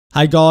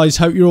Hey guys,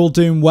 hope you're all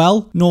doing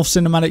well. North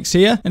Cinematics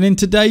here, and in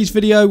today's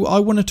video I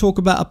want to talk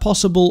about a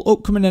possible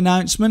upcoming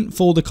announcement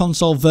for the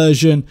console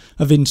version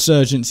of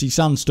Insurgency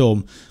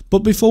Sandstorm. But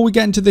before we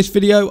get into this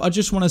video, I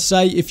just want to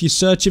say if you're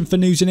searching for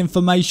news and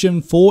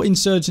information for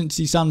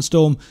Insurgency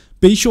Sandstorm,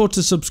 be sure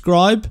to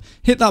subscribe,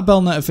 hit that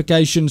bell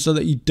notification so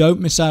that you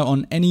don't miss out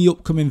on any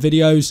upcoming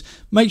videos.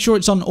 Make sure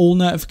it's on all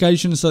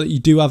notifications so that you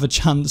do have a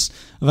chance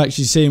of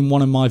actually seeing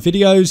one of my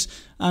videos.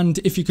 And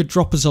if you could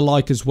drop us a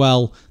like as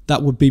well,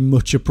 that would be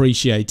much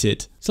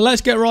appreciated. So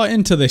let's get right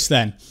into this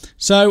then.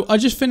 So I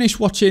just finished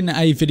watching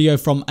a video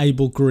from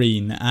Abel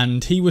Green,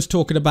 and he was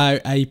talking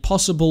about a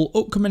possible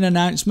upcoming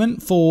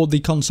announcement for the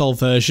console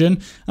version.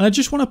 And I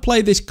just want to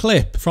play this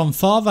clip from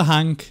Father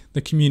Hank,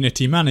 the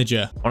community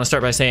manager. I want to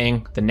start by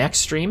saying the next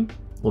stream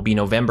will be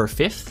November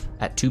 5th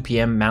at 2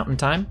 p.m. Mountain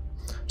Time.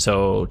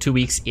 So 2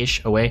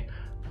 weeks-ish away.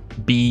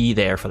 Be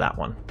there for that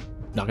one.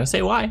 Not going to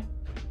say why,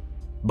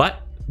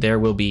 but there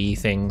will be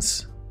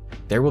things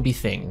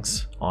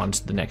on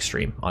the next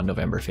stream on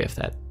November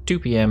 5th at 2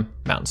 p.m.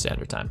 Mountain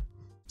Standard Time.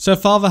 So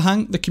Father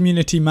Hank, the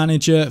community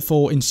manager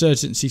for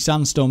Insurgency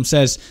Sandstorm,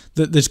 says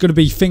that there's going to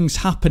be things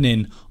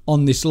happening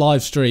on this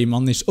live stream,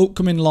 on this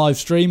upcoming live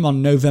stream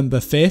on November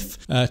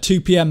 5th,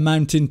 2 p.m.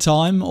 Mountain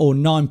Time or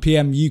 9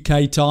 p.m.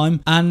 UK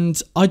time.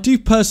 And I do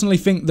personally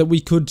think that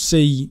we could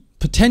see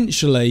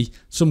potentially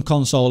some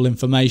console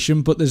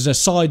information, but there's a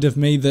side of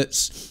me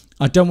that's,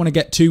 I don't want to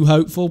get too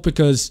hopeful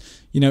because,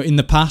 you know, in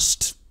the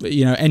past,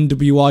 you know,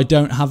 NWI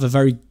don't have a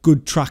very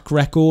good track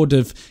record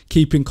of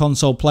keeping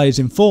console players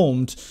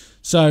informed.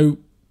 So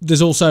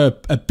there's also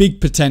a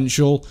big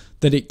potential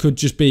that it could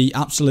just be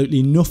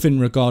absolutely nothing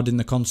regarding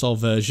the console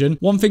version.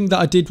 One thing that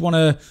I did want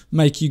to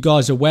make you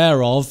guys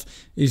aware of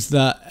is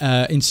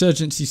that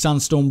Insurgency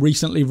Sandstorm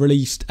recently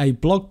released a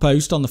blog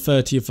post on the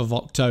 30th of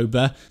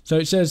October. So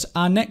it says,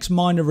 our next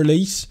minor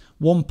release,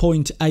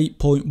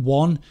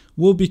 1.8.1,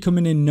 will be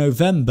coming in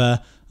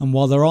November, and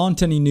while there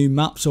aren't any new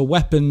maps or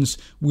weapons,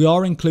 we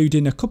are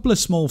including a couple of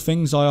small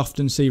things I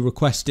often see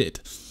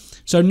requested.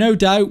 So no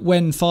doubt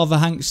when Father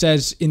Hank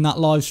says in that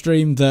live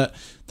stream that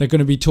they're going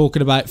to be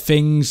talking about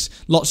things,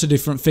 lots of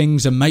different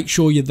things, and make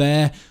sure you're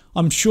there,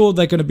 I'm sure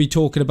they're going to be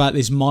talking about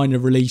this minor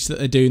release that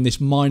they're doing, this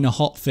minor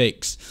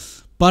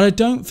hotfix. But I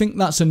don't think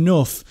that's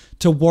enough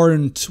to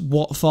warrant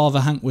what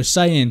Father Hank was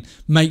saying.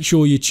 Make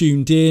sure you're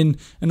tuned in.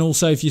 And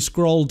also if you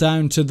scroll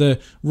down to the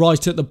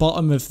right at the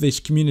bottom of this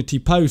community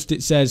post,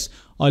 it says,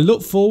 I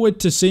look forward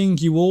to seeing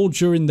you all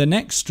during the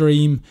next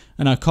stream,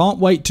 and I can't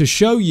wait to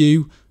show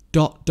you ...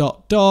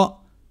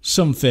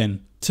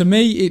 something. To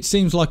me, it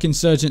seems like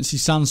Insurgency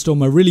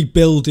Sandstorm are really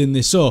building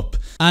this up,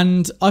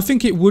 and I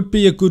think it would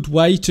be a good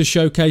way to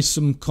showcase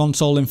some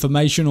console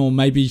information or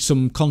maybe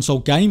some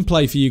console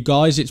gameplay for you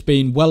guys. It's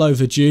been well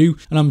overdue,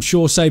 and I'm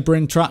sure Saber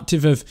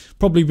Interactive have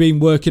probably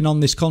been working on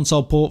this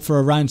console port for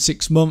around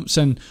 6 months,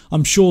 and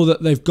I'm sure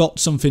that they've got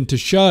something to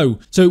show.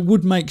 So it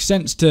would make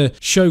sense to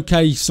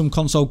showcase some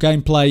console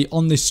gameplay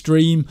on this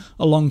stream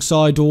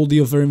alongside all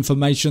the other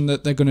information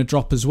that they're going to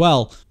drop as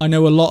well. I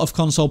know a lot of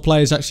console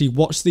players actually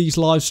watch these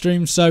live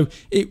streams, so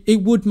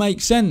it would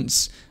make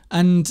sense.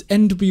 And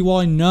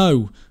NWI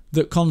know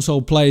that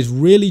console players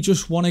really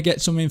just want to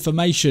get some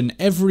information.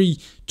 Every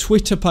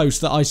Twitter post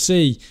that I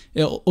see,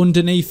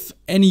 underneath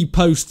any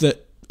post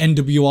that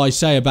NWI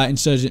say about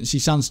Insurgency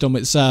Sandstorm,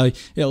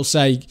 it'll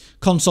say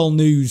console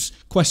news ?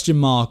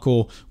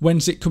 Or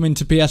when's it coming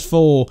to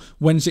PS4?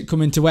 When's it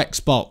coming to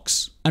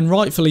Xbox? And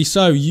rightfully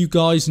so, you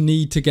guys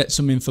need to get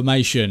some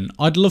information.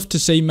 I'd love to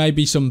see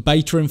maybe some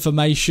beta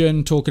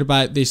information talking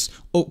about this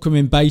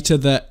upcoming beta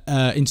that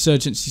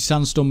Insurgency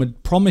Sandstorm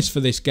had promised for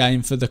this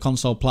game for the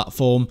console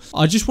platform.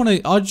 I just want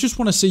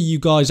to see you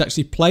guys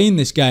actually playing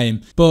this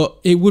game, but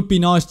it would be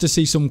nice to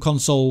see some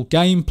console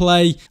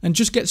gameplay and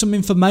just get some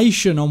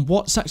information on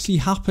what's actually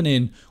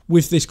happening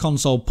with this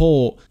console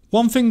port.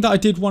 One thing that I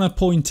did want to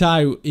point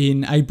out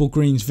in Abel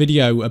Green's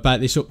video about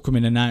this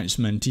upcoming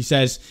announcement,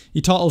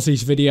 he titles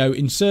his video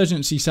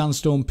Insurgency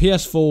Sandstorm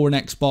PS4 and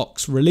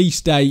Xbox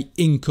release date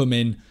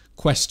incoming ?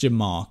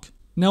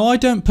 Now, I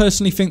don't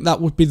personally think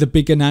that would be the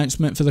big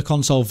announcement for the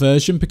console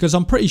version, because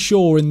I'm pretty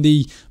sure in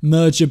the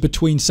merger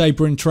between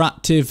Saber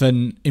Interactive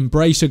and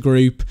Embracer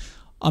Group,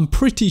 I'm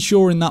pretty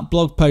sure in that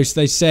blog post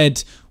they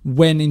said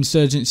when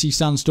Insurgency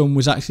Sandstorm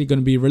was actually going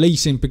to be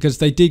releasing, because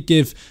they did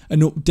give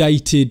an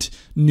updated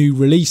new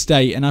release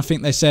date, and I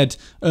think they said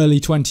early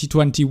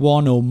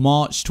 2021 or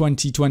March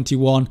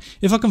 2021.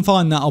 If I can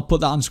find that, I'll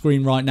put that on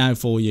screen right now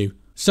for you.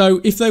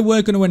 So if they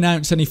were going to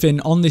announce anything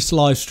on this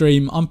live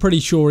stream, I'm pretty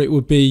sure it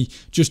would be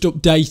just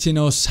updating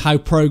us how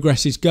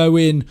progress is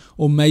going,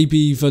 or maybe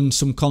even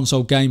some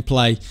console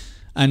gameplay.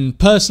 And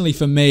personally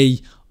for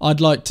me, I'd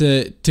like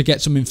to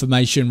get some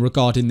information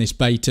regarding this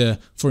beta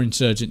for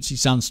Insurgency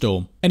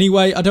Sandstorm.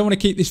 Anyway, I don't want to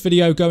keep this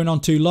video going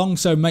on too long,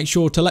 so make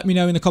sure to let me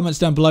know in the comments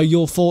down below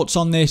your thoughts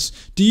on this.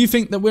 Do you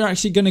think that we're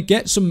actually going to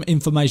get some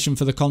information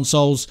for the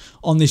consoles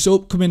on this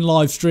upcoming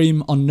live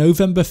stream on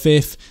November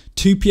 5th,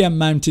 2 p.m.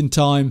 Mountain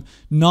Time,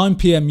 9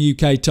 p.m.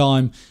 UK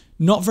time?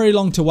 Not very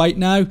long to wait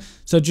now,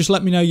 so just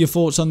let me know your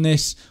thoughts on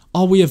this.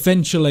 Are we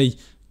eventually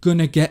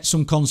gonna get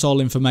some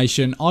console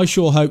information. I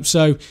sure hope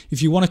so.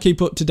 If you want to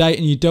keep up to date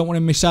and you don't want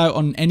to miss out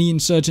on any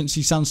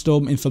Insurgency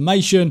Sandstorm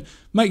information,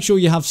 make sure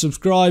you have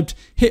subscribed,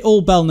 hit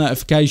all bell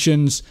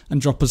notifications,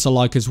 and drop us a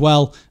like as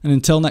well. And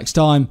until next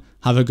time,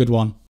 have a good one.